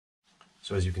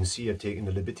So as you can see, I've taken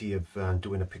the liberty of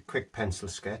doing a quick pencil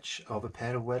sketch of a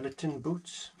pair of Wellington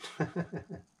boots.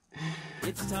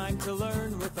 It's time to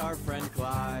learn with our friend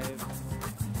Clive.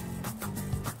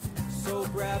 So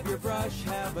grab your brush,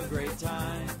 have a great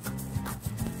time.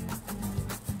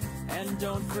 And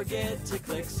don't forget to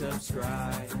click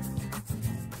subscribe.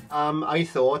 I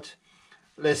thought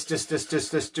let's just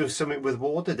do something with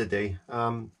water today.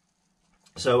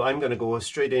 So I'm going to go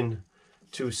straight in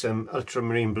to some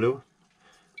ultramarine blue.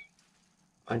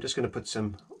 I'm just going to put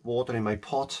some water in my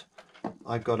pot.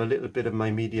 I've got a little bit of my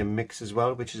medium mix as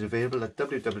well, which is available at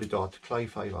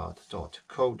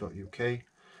www.clive5art.co.uk.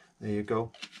 There you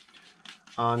go.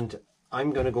 And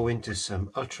I'm going to go into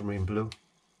some ultramarine blue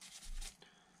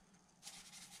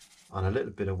and a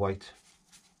little bit of white.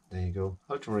 There you go,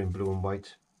 ultramarine blue and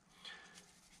white.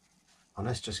 And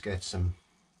let's just get some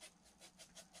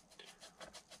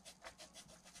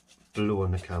blue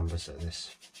on the canvas like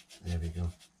this. There we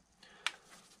go.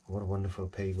 What a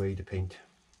wonderful way to paint.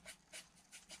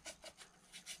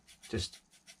 Just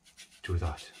do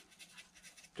that.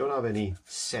 Don't have any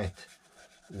set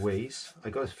ways. I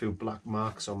got a few black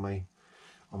marks on my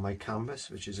canvas,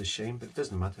 which is a shame, but it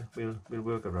doesn't matter. We'll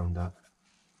work around that.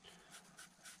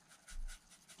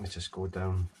 Let's just go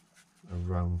down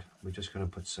around. We're just going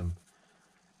to put some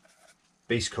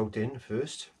base coat in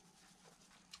first.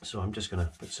 So I'm just going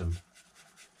to put some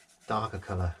darker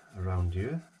colour around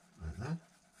here, like that.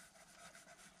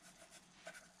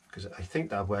 Because I think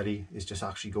that welly is just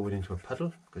actually going into a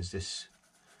puddle, because this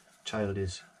child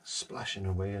is splashing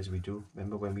away as we do.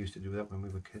 Remember when we used to do that when we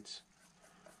were kids?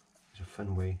 It's a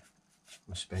fun way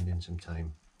of spending some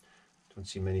time. Don't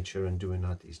see many children doing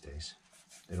that these days.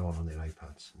 They're all on their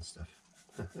iPads and stuff.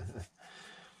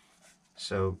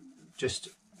 So just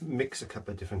mix a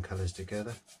couple of different colours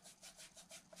together.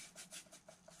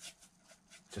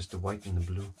 Just the white and the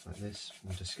blue like this.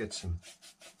 And just get some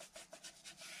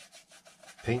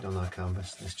paint on that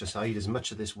canvas. Let's just hide as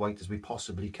much of this white as we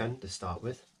possibly can to start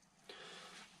with.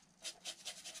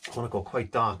 I want to go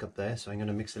quite dark up there, so I'm going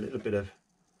to mix a little bit of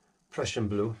Prussian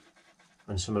blue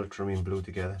and some ultramarine blue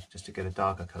together just to get a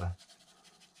darker colour.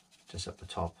 Just up the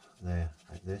top there,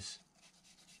 like this.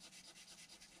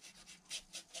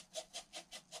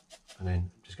 And then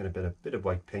I'm just going to put a bit of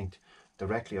white paint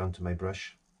directly onto my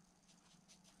brush.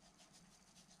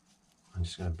 I'm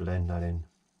just going to blend that in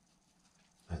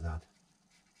like that.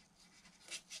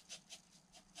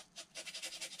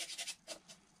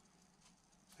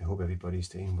 I hope everybody's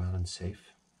staying well and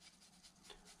safe.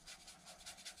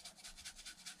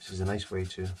 This is a nice way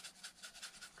to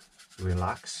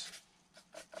relax,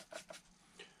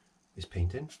 is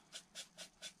painting.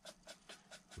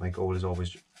 My goal has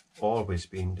always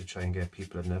been to try and get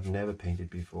people that have never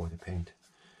painted before to paint,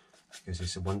 because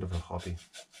it's a wonderful hobby.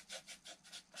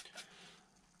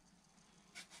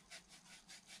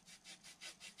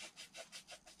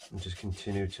 And just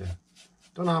continue to,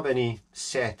 don't have any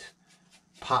set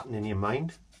pattern in your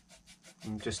mind,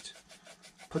 and just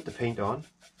put the paint on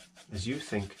as you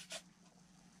think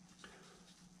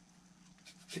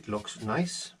it looks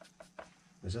nice,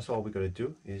 because that's all we've got to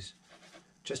do, is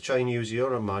just try and use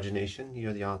your imagination.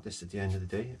 You're the artist at the end of the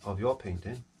day of your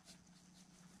painting.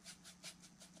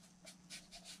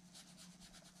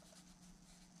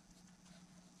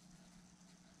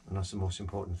 And that's the most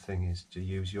important thing, is to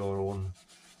use your own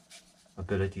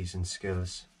abilities and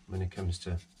skills when it comes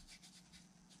to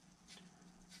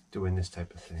doing this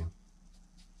type of thing.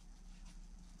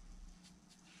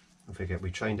 Don't forget, we're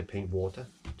trying to paint water.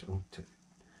 Don't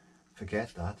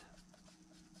forget that.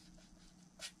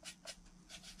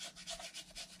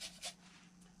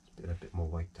 Let's get a bit more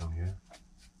white down here.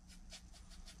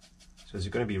 So there's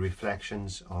going to be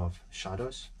reflections of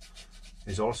shadows.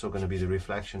 There's also going to be the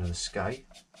reflection of the sky.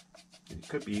 It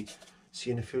could be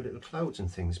seeing a few little clouds and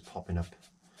things popping up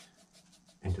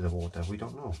into the water. We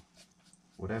don't know.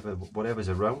 Whatever's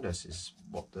around us is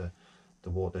what the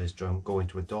water is going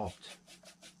to adopt.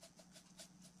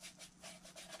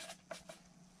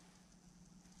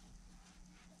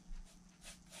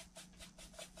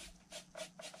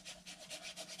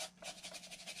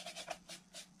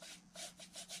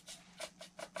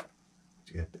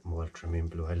 To get a bit more ultramarine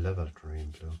blue. I love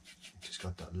ultramarine blue. It's just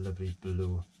got that lovely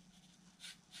blue.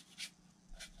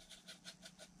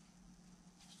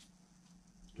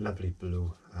 Lovely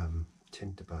blue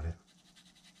tint about it.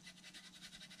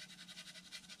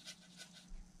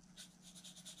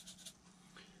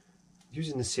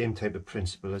 Using the same type of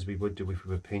principle as we would do if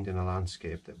we were painting a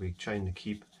landscape, that we're trying to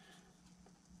keep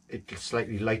it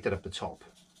slightly lighter up the top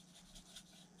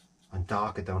and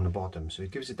darker down the bottom, so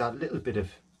it gives it that little bit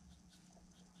of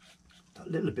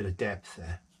depth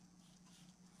there.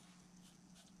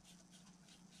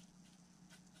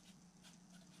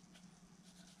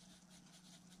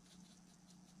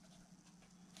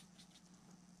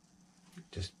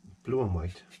 blue and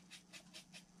white,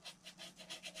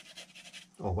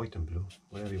 or white and blue,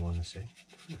 whatever you want to say.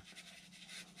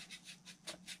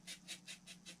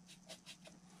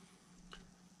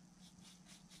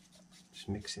 Just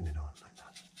mixing it on like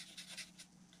that.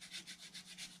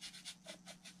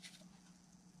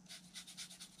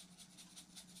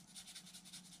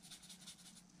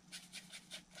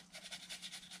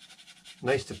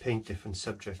 Nice to paint different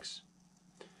subjects.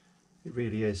 It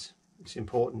really is. It's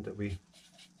important that we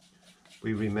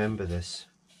remember this.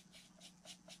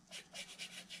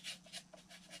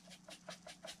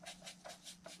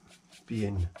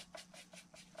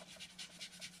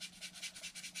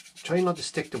 Try not to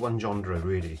stick to one genre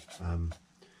really. I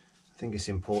think it's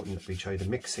important that we try to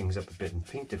mix things up a bit and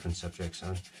paint different subjects.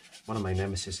 And one of my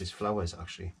nemesis is flowers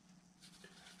actually.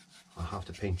 I'll have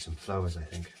to paint some flowers I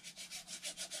think.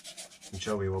 And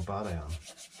show you how bad I am.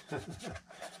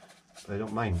 But I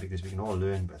don't mind because we can all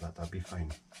learn by that, that'll be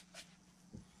fine.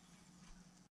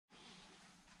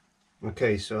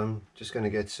 Okay, so I'm just going to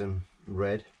get some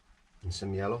red and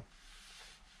some yellow.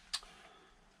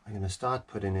 I'm going to start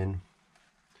putting in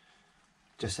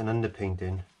just an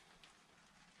underpainting.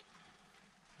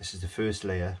 This is the first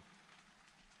layer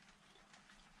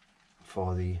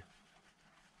for the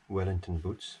Wellington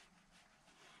boots.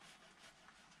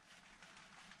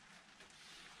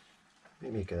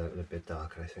 Let me make it a little bit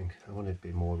darker I think. I want it to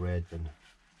be more red than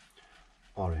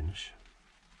orange.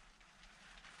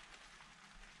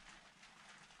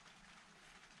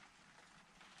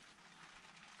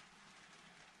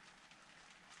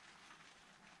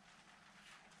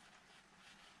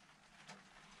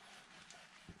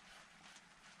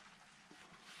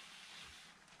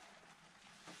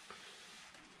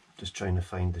 Just trying to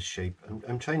find the shape.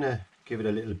 I'm trying to give it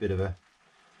a little bit of a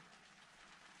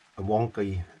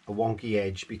wonky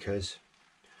edge because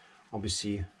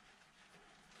obviously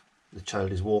the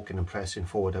child is walking and pressing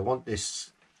forward. I want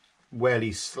this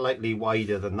welly slightly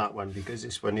wider than that one because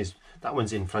that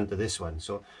one's in front of this one.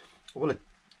 So I want to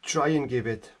try and give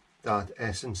it that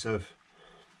essence of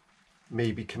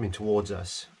maybe coming towards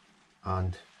us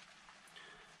and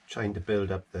trying to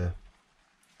build up the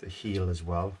heel as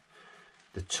well.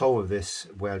 The toe of this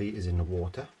welly is in the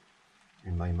water,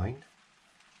 in my mind.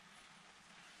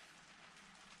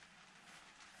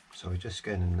 So we're just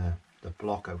getting the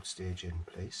block out stage in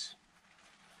place.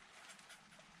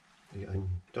 I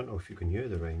don't know if you can hear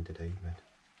the rain today, but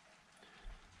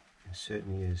it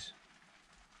certainly is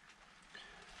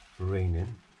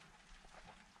raining.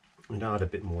 And add a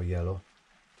bit more yellow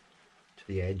to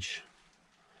the edge.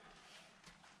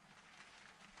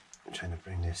 I'm trying to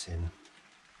bring this in.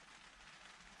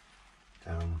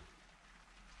 Down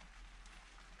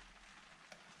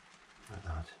like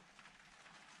that.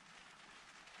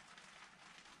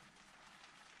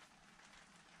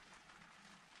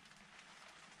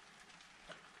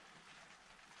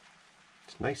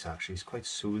 It's nice actually, it's quite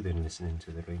soothing listening to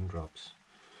the raindrops.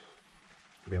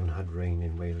 We haven't had rain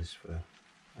in Wales for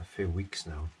a few weeks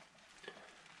now,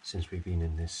 since we've been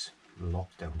in this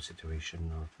lockdown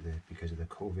situation because of the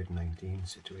COVID-19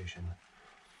 situation.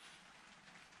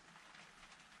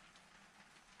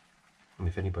 And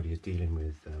if anybody is dealing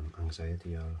with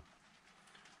anxiety, I'll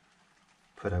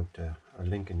put out a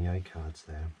link in the iCards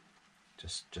there,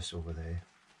 just over there,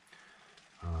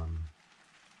 or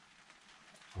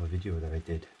a video that I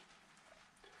did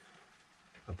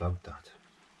about that.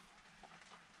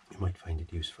 You might find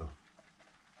it useful.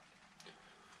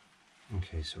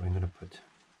 Okay, so I'm going to put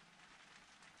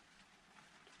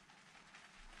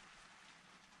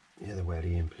the other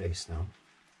welly in place now.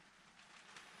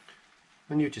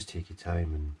 And you just take your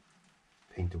time and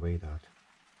paint away that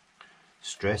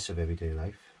stress of everyday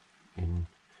life in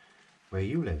where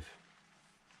you live.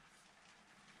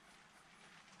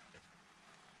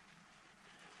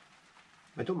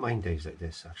 I don't mind days like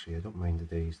this actually. I don't mind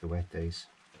the wet days.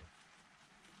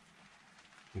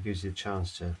 It gives you a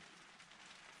chance to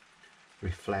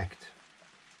reflect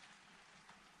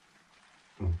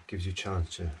and gives you a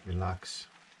chance to relax.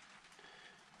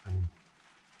 And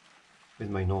with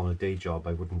my normal day job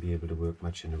I wouldn't be able to work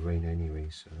much in the rain anyway,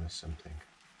 so that's something.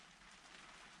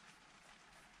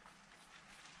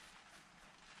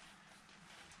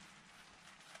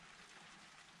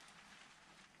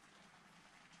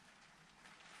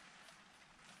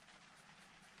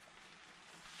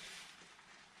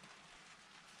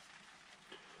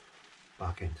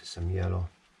 Back into some yellow.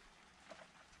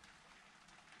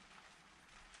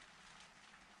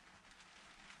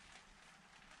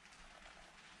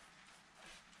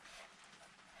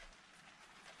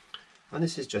 And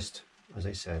this is just, as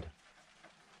I said,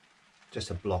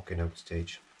 just a blocking out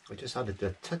stage. I just added a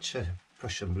touch of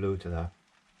Prussian blue to that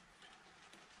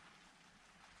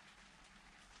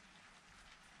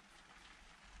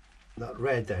that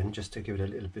red then, just to give it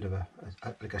a little bit of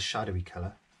like a shadowy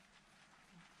colour,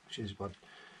 which is what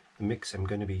the mix I'm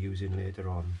going to be using later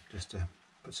on, just to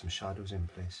put some shadows in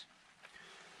place.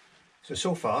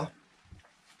 So far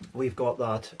we've got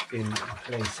that in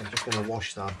place. I'm just going to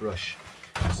wash that brush.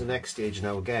 As the next stage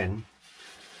now again,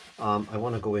 I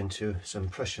want to go into some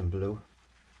Prussian blue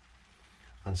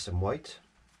and some white.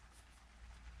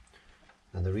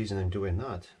 And the reason I'm doing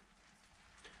that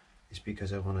is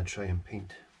because I want to try and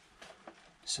paint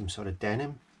some sort of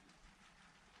denim.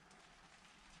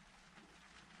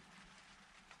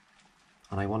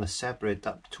 And I want to separate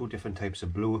that two different types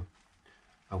of blue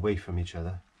away from each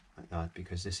other like that,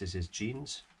 because this is his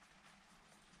jeans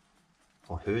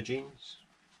or her jeans.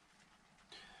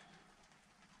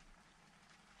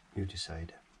 You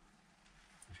decide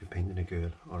if you're painting a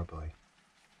girl or a boy.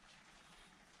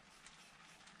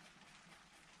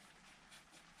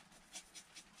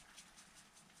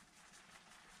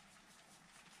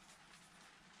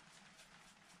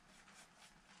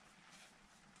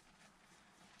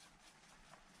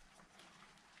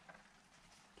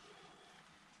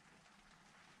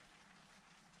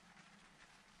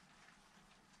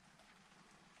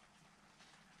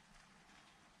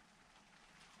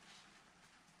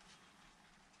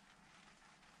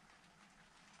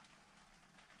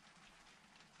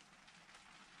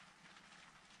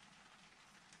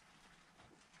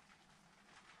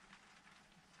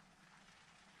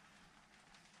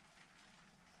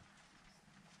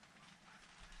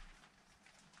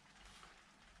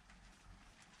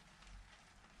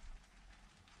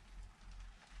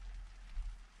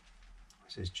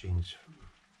 His jeans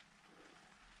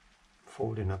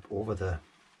folding up over the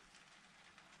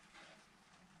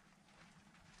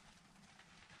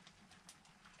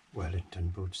Wellington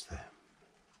boots there.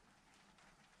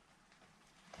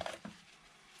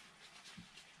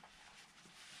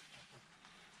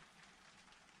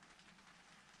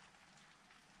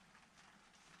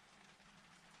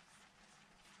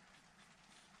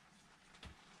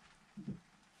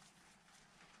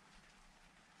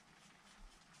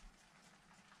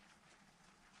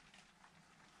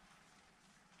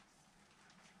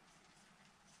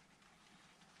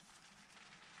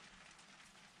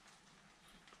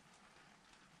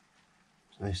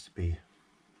 It's nice to be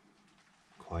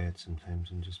quiet sometimes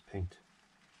and just paint.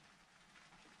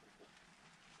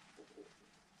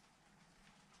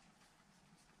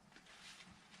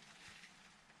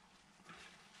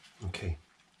 Okay,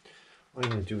 what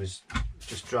I'm going to do is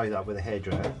just dry that with a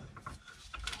hairdryer.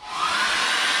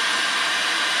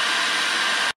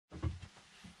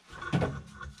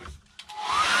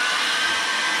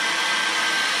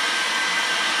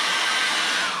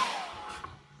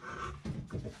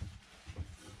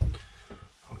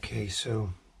 Okay, so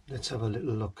let's have a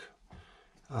little look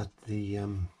at the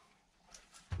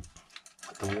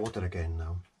water again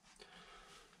now.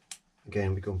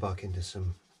 Again, we're going back into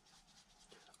some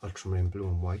ultramarine blue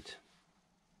and white.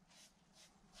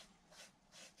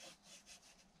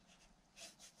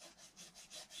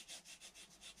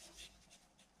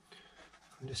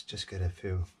 And just get a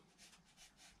few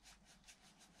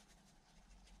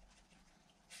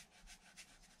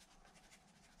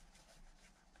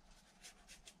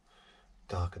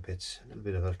darker bits, a little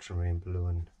bit of ultramarine blue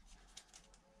and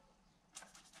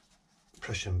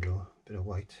Prussian blue, a bit of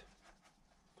white.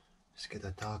 Just get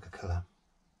that darker colour.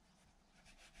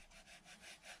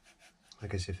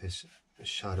 Like as if there's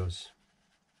shadows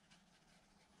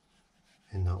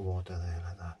in that water there,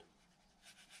 like that.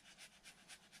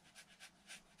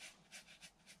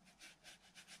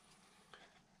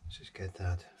 Just get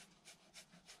that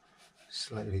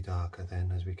slightly darker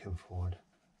then as we come forward.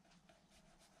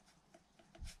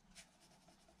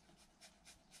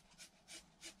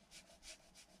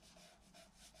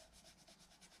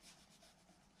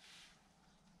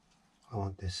 I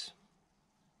want this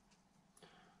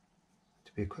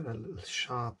to be quite a little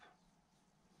sharp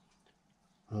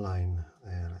line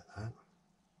there, like that.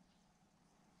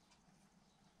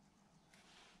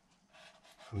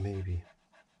 And maybe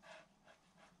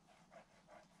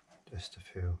just a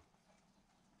few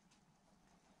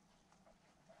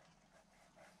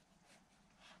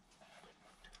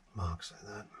marks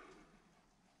like that.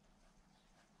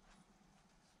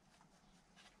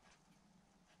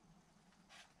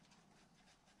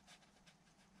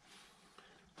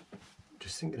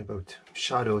 Just thinking about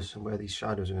shadows and where these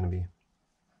shadows are going to be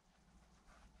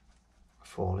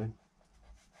falling.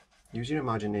 Use your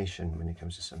imagination when it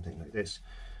comes to something like this,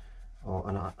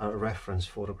 or a reference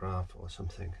photograph or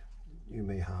something you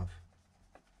may have.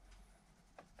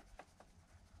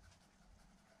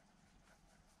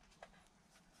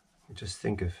 Just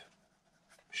think of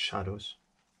shadows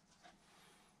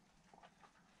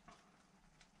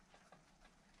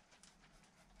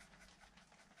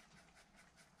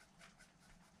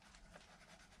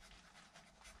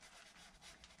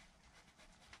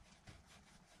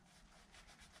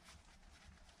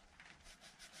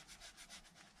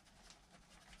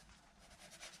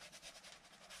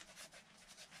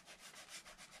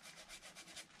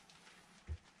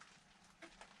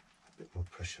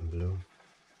Prussian blue.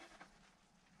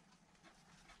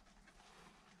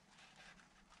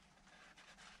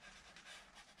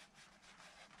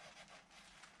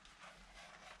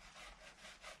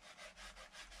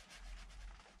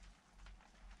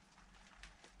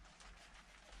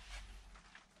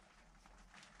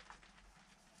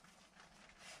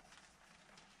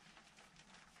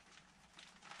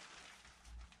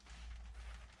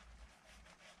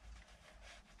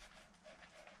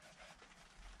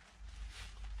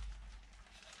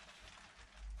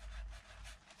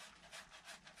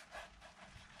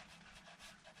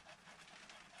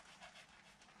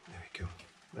 Go.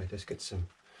 Right, let's get some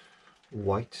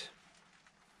white,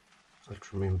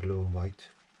 ultramarine blue and white.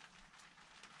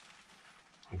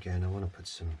 Again, I want to put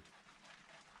some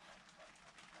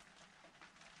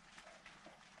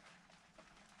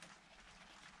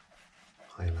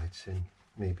highlights in,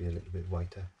 maybe a little bit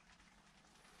whiter.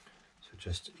 So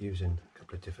just using a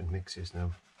couple of different mixes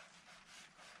now.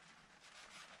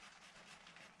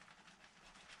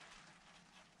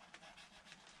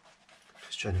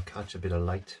 Just trying to catch a bit of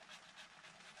light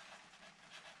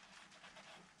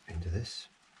into this.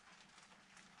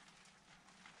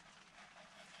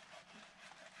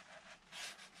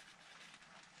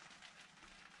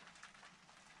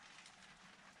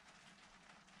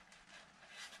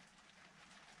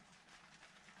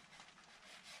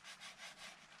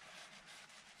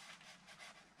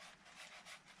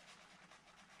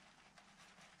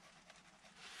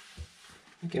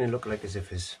 Making it look like as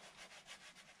if it's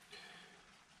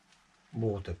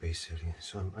water basically.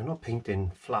 So I'm not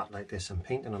painting flat like this, I'm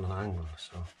painting on an angle,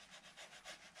 so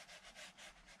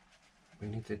we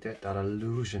need to get that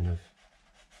illusion of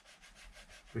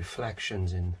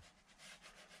reflections in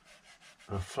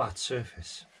on a flat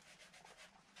surface.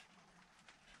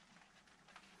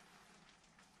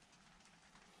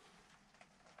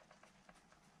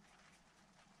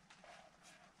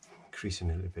 Increasing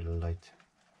a little bit of light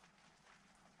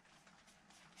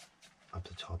up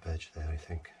the top edge there, I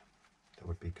think that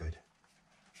would be good.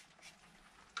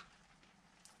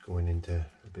 Going into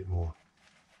a bit more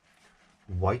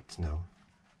white now,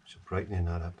 so brightening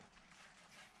that up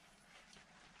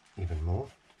even more.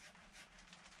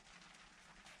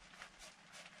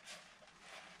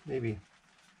 Maybe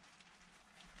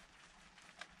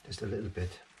just a little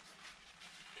bit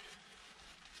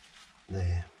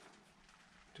there.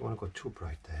 Don't want to go too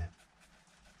bright there.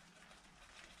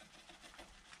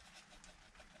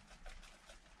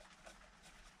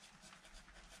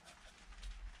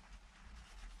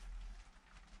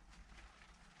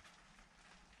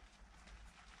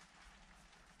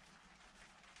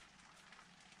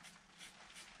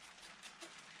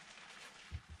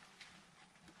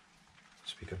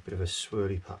 So we got a bit of a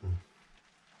swirly pattern.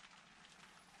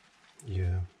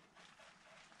 Yeah.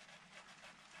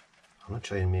 I'm going to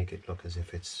try and make it look as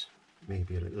if it's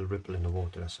maybe a little ripple in the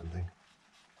water or something.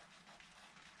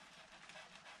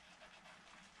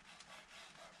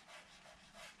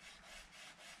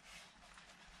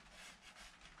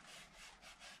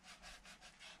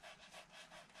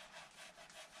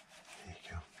 There you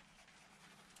go.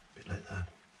 A bit like that.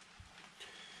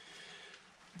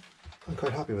 I'm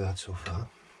quite happy with that so far.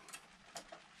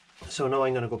 So now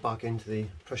I'm going to go back into the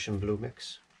Prussian blue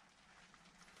mix.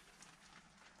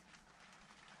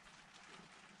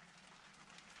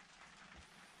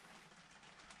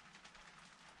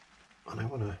 And I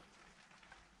want to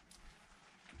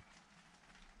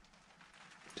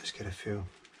just get a few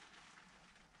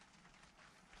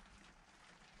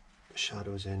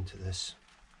shadows into this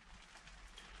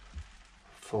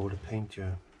fold of paint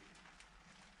here.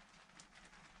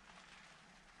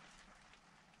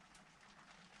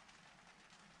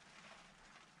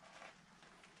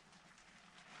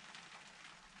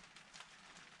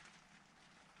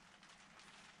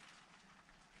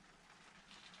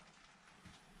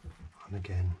 And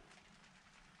again,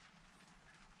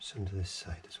 some to this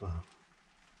side as well.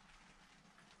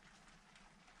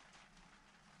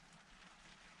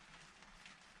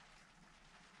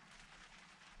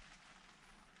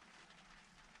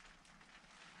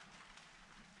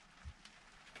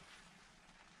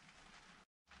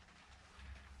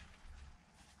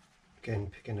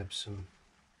 Again, picking up some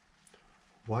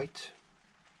white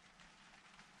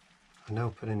and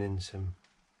now putting in some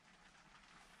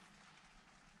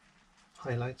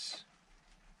highlights.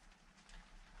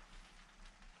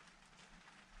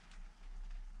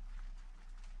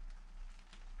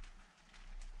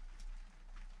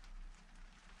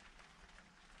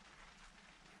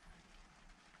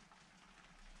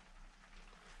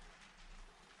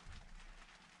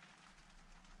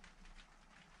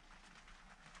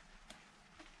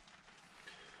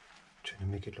 Trying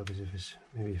to make it look as if it's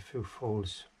maybe a few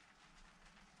folds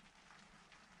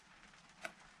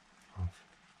of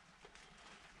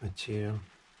material.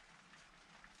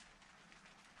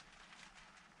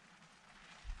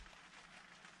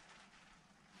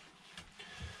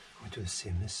 We'll do the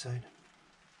same this side.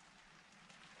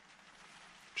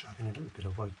 Dragging a little bit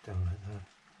of white down like that.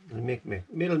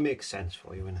 It'll make sense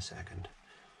for you in a second.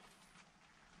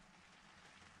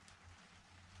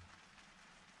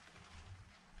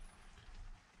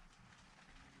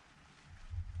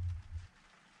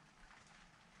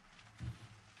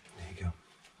 There you go.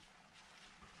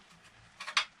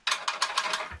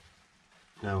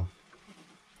 Now,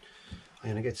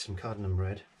 I'm going to get some cadmium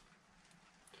red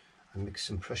and mix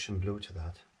some Prussian blue to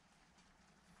that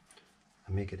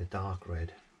and make it a dark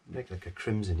red, make like a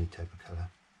crimson-y type of colour,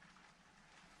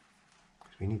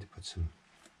 because we need to put some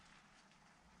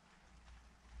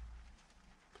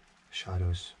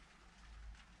shadows.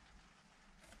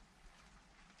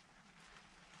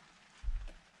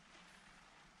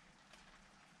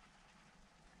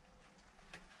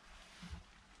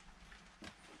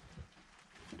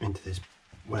 Into this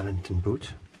Wellington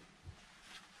boot.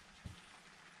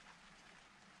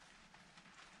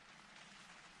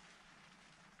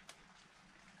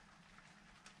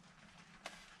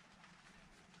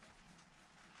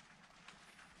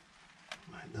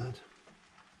 Like that.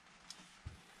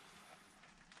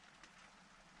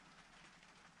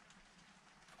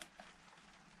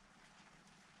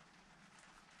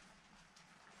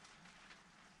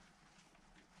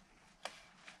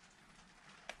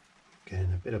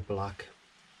 Again, a bit of black,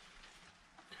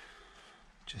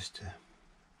 just to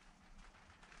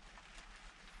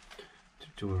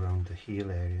do around the heel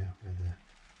area where the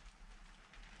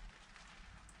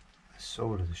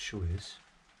sole of the shoe is.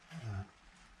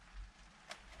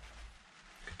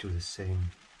 Could do the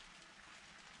same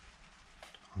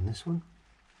on this one.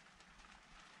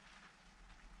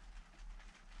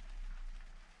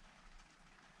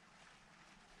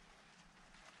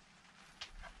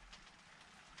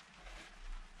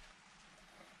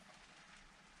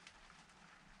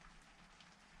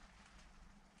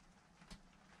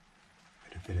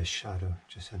 Bit of shadow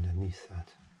just underneath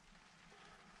that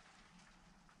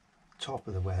top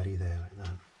of the welly there, like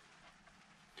that.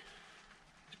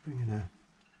 Just bring in a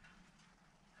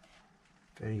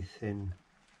very thin,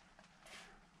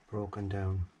 broken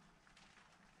down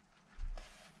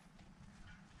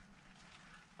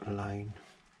line.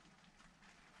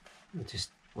 Just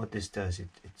what this does, it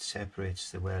separates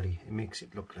the welly. It makes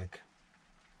it look like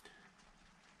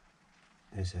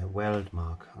there's a weld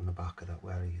mark on the back of that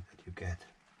welly that you get.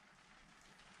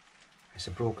 It's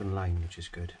a broken line, which is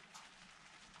good.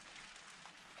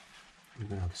 I'm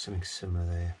going to have something similar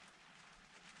there,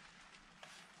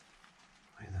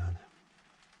 like that.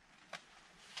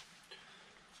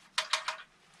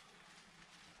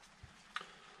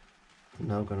 I'm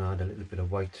now going to add a little bit of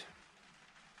white.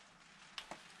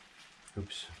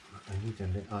 Oops, I need to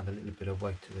add a little bit of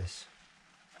white to this.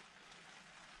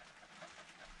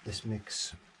 This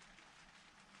mix.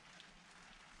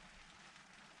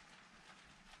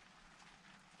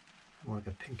 More like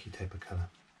a pinky type of colour.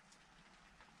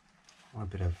 I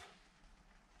want a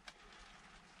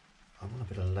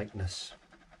bit of lightness.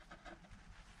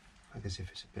 Like as if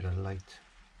it's a bit of light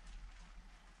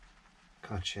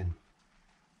catching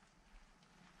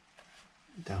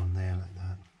down there like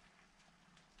that.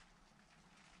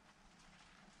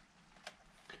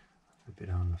 A bit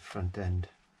on the front end.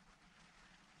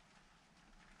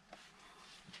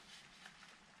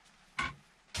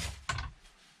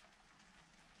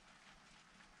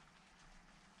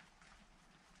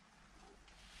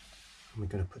 We're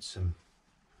going to put some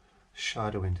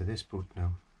shadow into this boot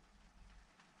now.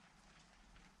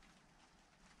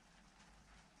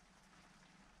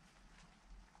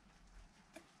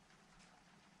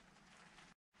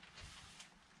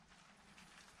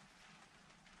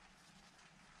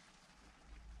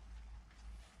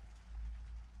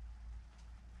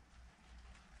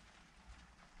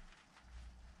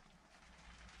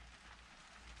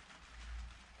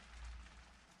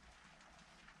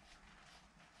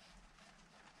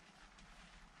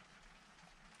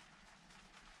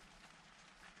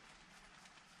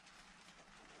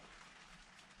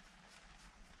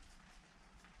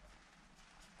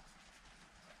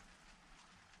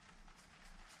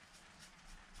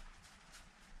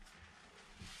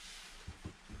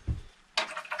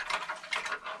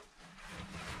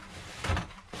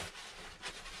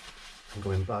 I'm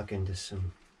going back into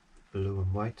some blue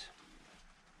and white.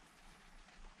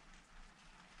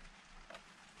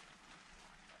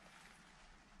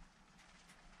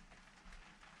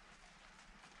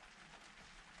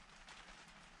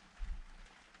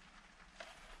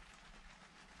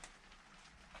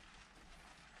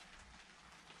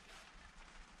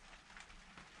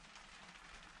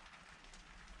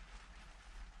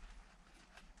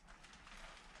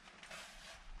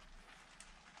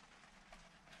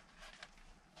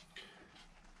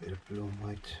 Bit of blue and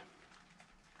white.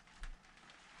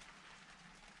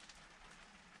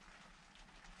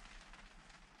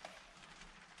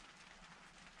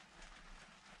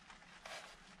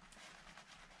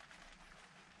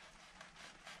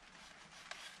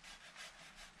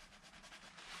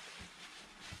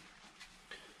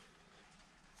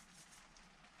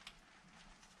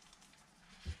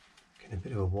 Getting a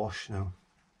bit of a wash now,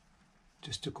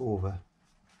 just to go over.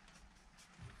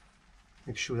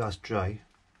 Make sure that's dry.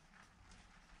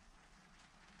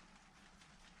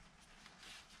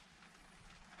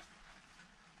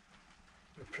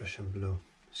 Prussian blue,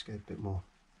 let's get a bit more.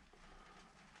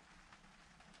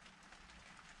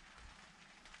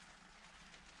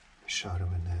 Shadow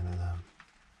in there like that.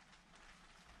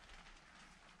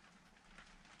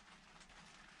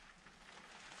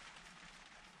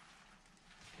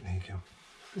 There you go.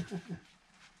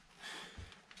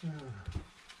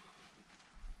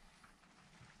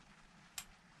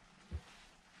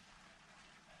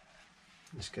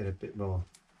 Let's get a bit more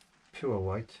pure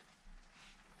white.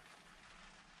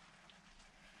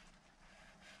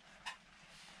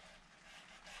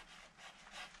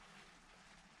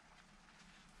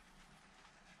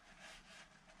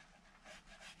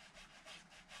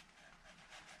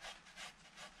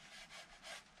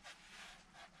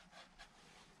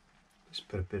 Just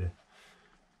put a bit of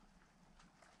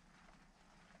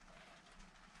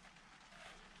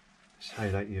just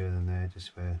highlight here and there,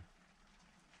 just where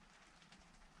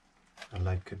a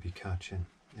light could be catching.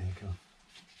 There you go.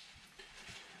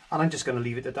 And I'm just going to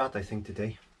leave it at that, I think,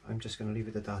 today. I'm just going to leave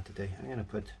it at that today. I'm going to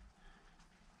put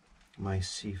my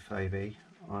C5A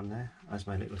on there as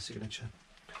my little signature.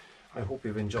 I hope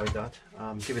you've enjoyed that.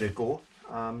 Give it a go.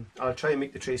 I'll try and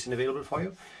make the tracing available for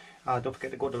you. Don't forget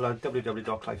to go to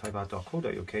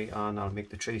www.clive5art.co.uk and I'll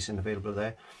make the tracing available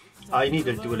there. I need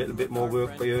to do a little bit more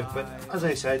work for you, but as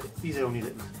I said, these are only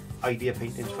little idea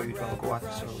paintings for you to have a go at,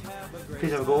 so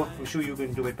please have a go. I'm sure you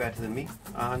can do it better than me,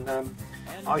 and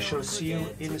I shall see you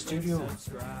in the studio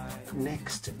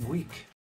next week.